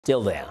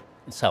Still there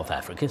in South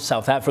Africa,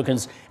 South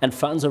Africans and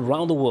fans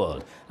around the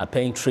world are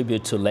paying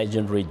tribute to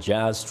legendary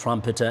jazz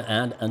trumpeter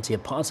and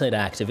anti-apartheid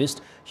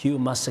activist Hugh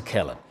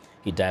Masakela.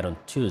 He died on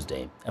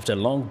Tuesday after a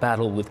long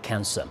battle with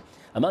cancer.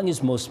 Among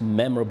his most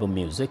memorable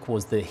music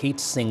was the hit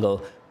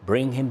single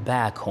Bring Him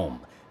Back Home,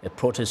 a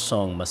protest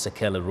song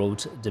Masakela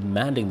wrote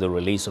demanding the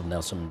release of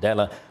Nelson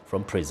Mandela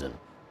from prison.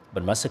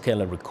 But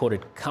Masakela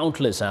recorded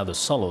countless other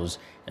solos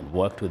and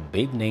worked with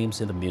big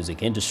names in the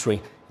music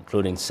industry,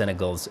 including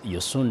Senegal's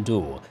Youssou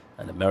N'Dour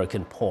and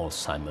American Paul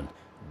Simon.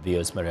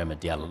 VOA's Mariama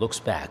Diallo looks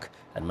back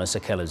at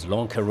Masakela's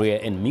long career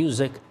in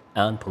music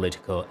and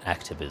political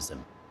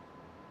activism.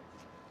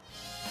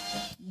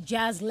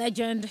 Jazz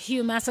legend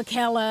Hugh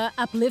Masakela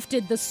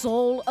uplifted the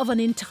soul of an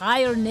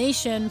entire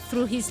nation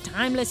through his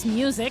timeless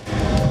music.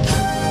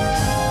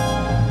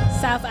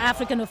 South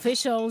African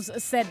officials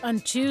said on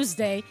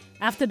Tuesday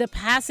after the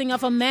passing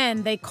of a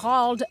man they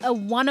called a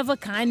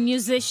one-of-a-kind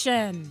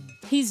musician.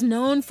 He's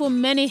known for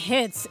many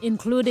hits,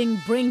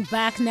 including Bring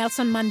Back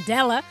Nelson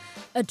Mandela,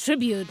 a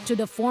tribute to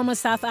the former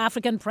South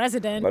African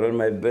president. But on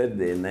my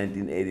birthday in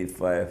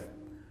 1985,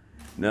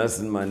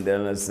 Nelson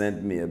Mandela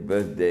sent me a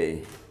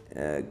birthday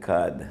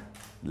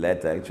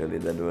letter actually,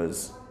 that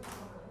was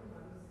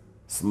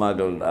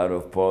smuggled out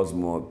of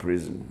Portsmouth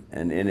prison.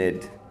 And in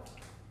it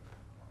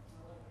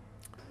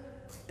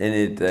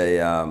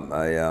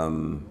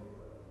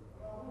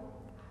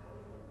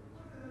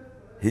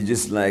he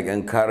just like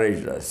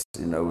encouraged us,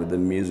 you know, with the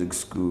music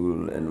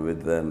school and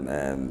with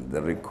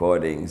the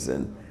recordings,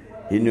 and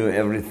he knew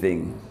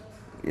everything.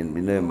 He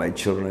knew my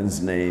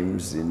children's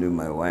names, he knew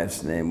my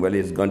wife's name. Well,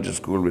 he's gone to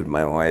school with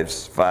my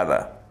wife's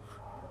father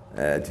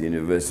at the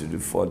University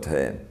of Fort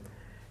Hare.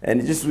 And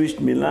he just wished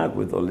me luck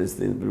with all these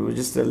things, but it was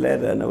just a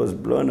letter, and I was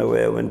blown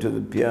away. I went to the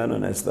piano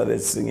and I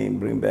started singing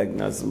Bring Back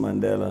Nelson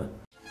Mandela.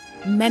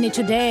 Many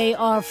today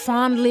are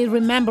fondly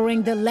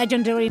remembering the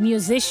legendary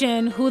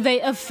musician who they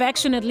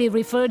affectionately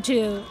refer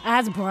to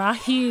as Bra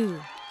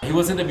Hugh. He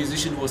wasn't a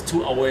musician who was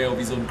too aware of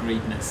his own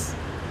greatness.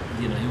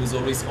 You know, he was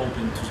always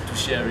open to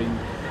sharing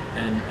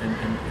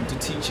and to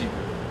teaching.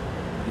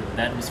 You know,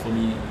 that was for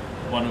me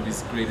one of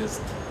his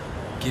greatest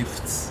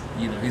gifts.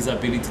 You know, his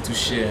ability to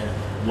share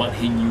what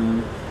he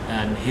knew,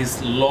 and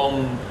his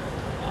long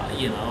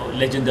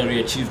legendary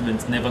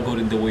achievements never got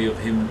in the way of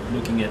him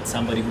looking at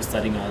somebody who's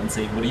starting out and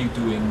saying, what are you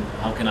doing?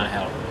 How can I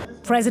help?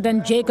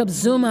 President Jacob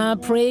Zuma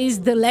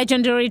praised the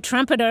legendary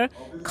trumpeter,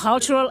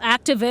 cultural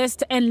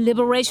activist and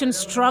liberation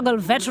struggle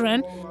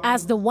veteran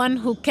as the one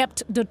who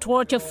kept the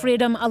torch of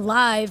freedom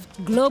alive,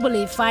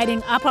 globally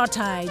fighting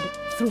apartheid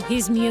through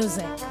his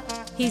music.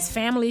 His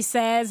family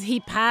says he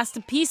passed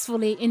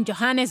peacefully in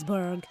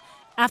Johannesburg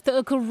after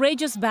a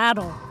courageous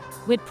battle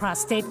with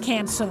prostate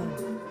cancer.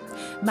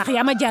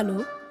 Mariama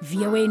Diallo,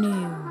 VOA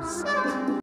News.